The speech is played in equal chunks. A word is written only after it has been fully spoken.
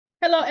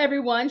Hello,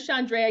 everyone.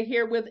 Chandrea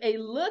here with a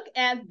look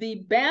at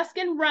the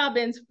Baskin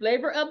Robbins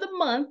flavor of the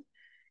month.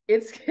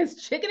 It's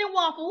chicken and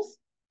waffles.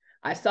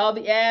 I saw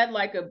the ad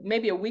like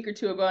maybe a week or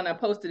two ago, and I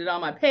posted it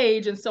on my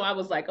page. And so I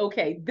was like,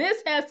 okay,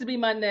 this has to be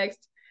my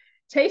next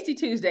Tasty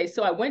Tuesday.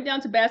 So I went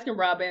down to Baskin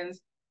Robbins,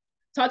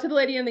 talked to the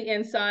lady on the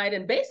inside,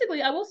 and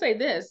basically, I will say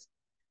this: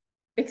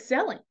 it's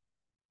selling.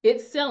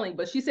 It's selling.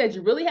 But she said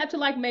you really have to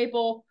like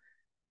maple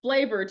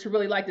flavor to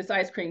really like this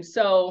ice cream.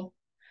 So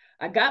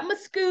I got my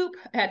scoop.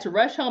 I had to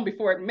rush home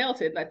before it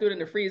melted, and I threw it in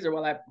the freezer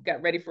while I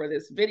got ready for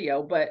this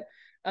video. But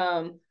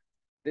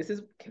this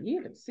is, can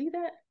you even see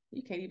that?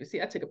 You can't even see.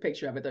 I took a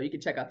picture of it though. You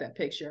can check out that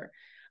picture.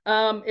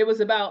 It was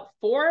about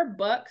 $4,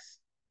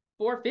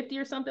 $4.50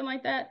 or something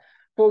like that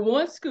for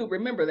one scoop.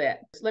 Remember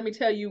that. So let me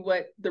tell you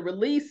what the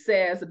release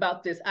says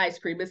about this ice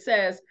cream. It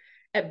says,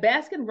 at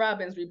Baskin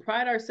Robbins, we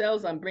pride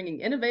ourselves on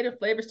bringing innovative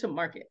flavors to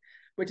market,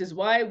 which is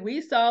why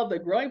we saw the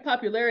growing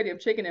popularity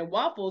of chicken and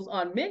waffles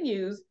on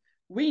menus.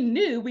 We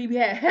knew we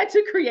had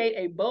to create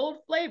a bold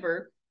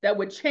flavor that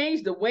would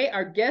change the way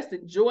our guests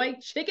enjoy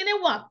chicken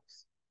and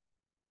waffles,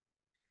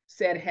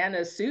 said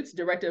Hannah Suits,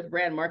 Director of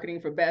Brand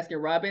Marketing for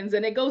Baskin Robbins.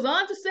 And it goes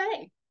on to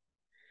say,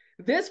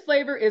 this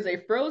flavor is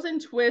a frozen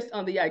twist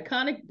on the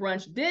iconic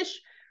brunch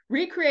dish,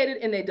 recreated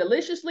in a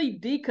deliciously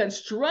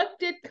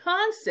deconstructed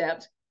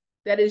concept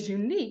that is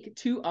unique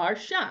to our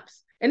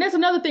shops. And that's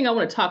another thing I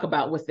want to talk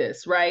about with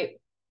this, right?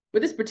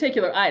 With this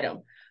particular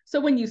item. So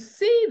when you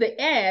see the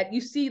ad, you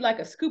see like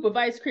a scoop of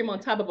ice cream on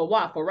top of a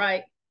waffle,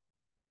 right?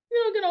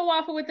 You don't get no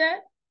waffle with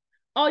that.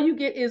 All you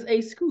get is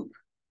a scoop.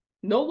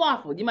 No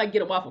waffle. You might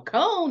get a waffle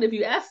cone if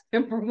you ask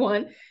them for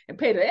one and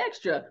pay the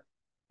extra,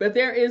 but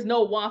there is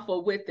no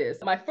waffle with this.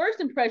 My first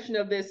impression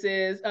of this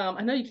is,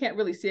 I know you can't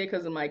really see it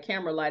because of my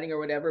camera lighting or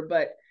whatever,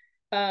 but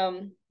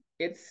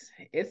it's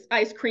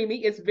ice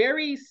creamy. It's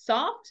very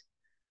soft,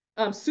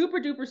 super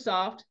duper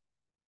soft.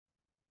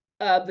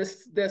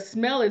 The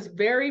smell is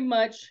very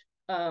much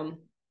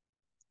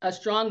a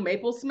strong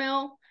maple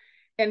smell.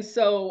 And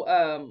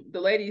so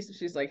the lady,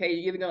 she's like, hey,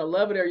 you're either going to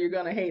love it or you're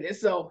going to hate it.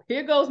 So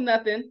here goes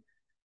nothing.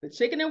 The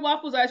chicken and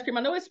waffles ice cream.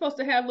 I know it's supposed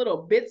to have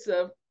little bits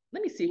of,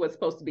 let me see what's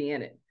supposed to be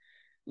in it.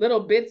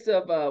 Little bits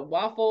of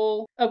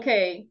waffle.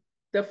 Okay.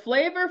 The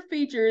flavor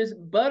features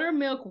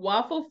buttermilk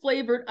waffle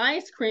flavored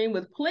ice cream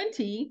with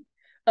plenty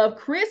of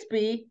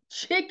crispy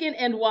chicken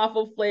and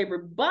waffle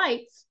flavored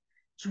bites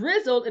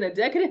drizzled in a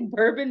decadent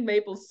bourbon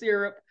maple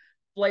syrup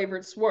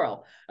flavored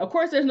swirl. Of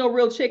course, there's no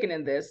real chicken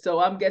in this, so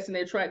I'm guessing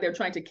they're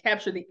trying to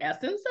capture the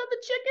essence of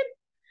the chicken.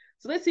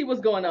 So let's see what's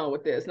going on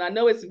with this. And I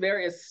know it's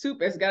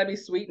super, it's got to be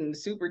sweet and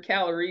super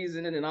calories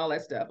in it and all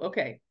that stuff.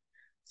 Okay,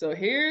 so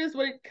here's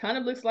what it kind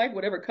of looks like,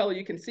 whatever color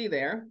you can see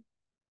there.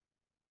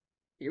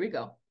 Here we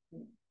go.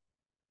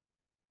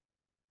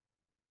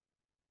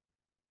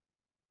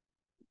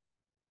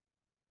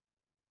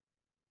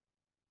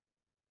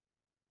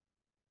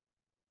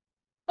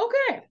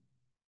 Okay.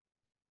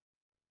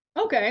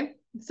 Okay.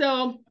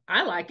 So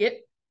I like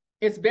it.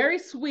 It's very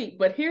sweet,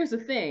 but here's the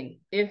thing.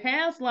 It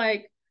has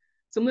like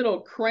some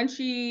little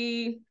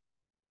crunchy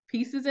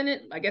pieces in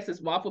it. I guess it's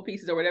waffle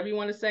pieces or whatever you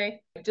want to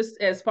say. Just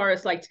as far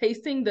as like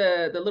tasting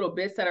the little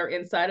bits that are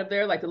inside of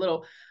there, like the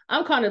little,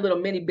 I'm calling it little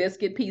mini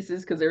biscuit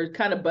pieces because they're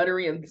kind of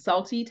buttery and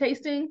salty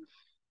tasting.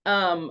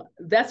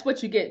 That's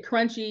what you get,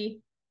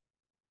 crunchy,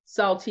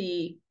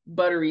 salty,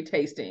 buttery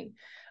tasting.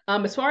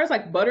 As far as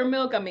like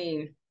buttermilk, I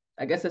mean,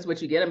 I guess that's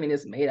what you get. I mean,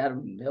 it's made out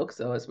of milk,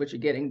 so it's what you're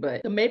getting.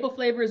 But the maple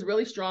flavor is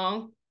really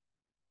strong.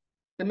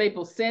 The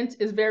maple scent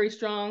is very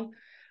strong.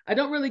 I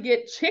don't really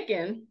get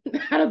chicken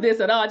out of this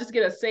at all. I just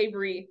get a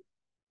savory,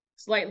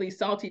 slightly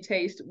salty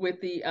taste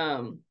with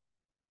the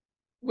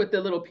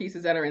little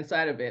pieces that are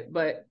inside of it.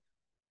 But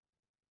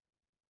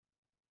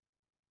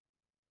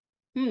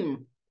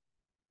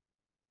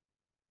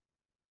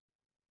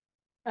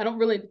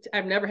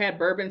I've never had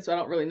bourbon, so I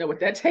don't really know what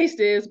that taste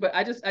is, but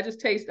I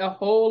just taste a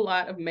whole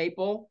lot of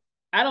maple.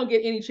 I don't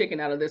get any chicken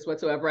out of this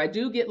whatsoever. I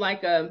do get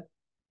like a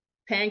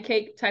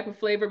pancake type of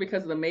flavor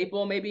because of the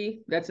maple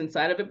maybe that's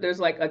inside of it. There's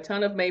like a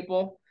ton of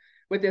maple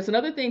with this.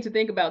 Another thing to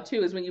think about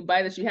too is when you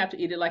buy this, you have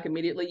to eat it like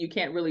immediately. You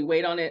can't really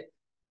wait on it.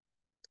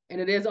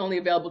 And it is only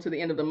available to the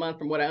end of the month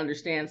from what I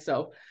understand.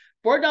 So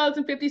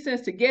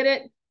 $4.50 to get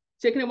it.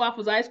 Chicken and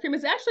waffles ice cream.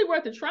 It's actually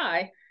worth a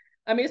try.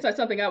 I mean, it's not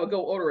something I would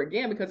go order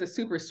again because it's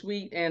super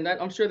sweet and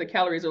I'm sure the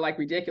calories are like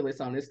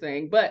ridiculous on this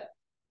thing, but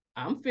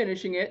I'm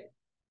finishing it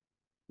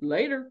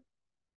later.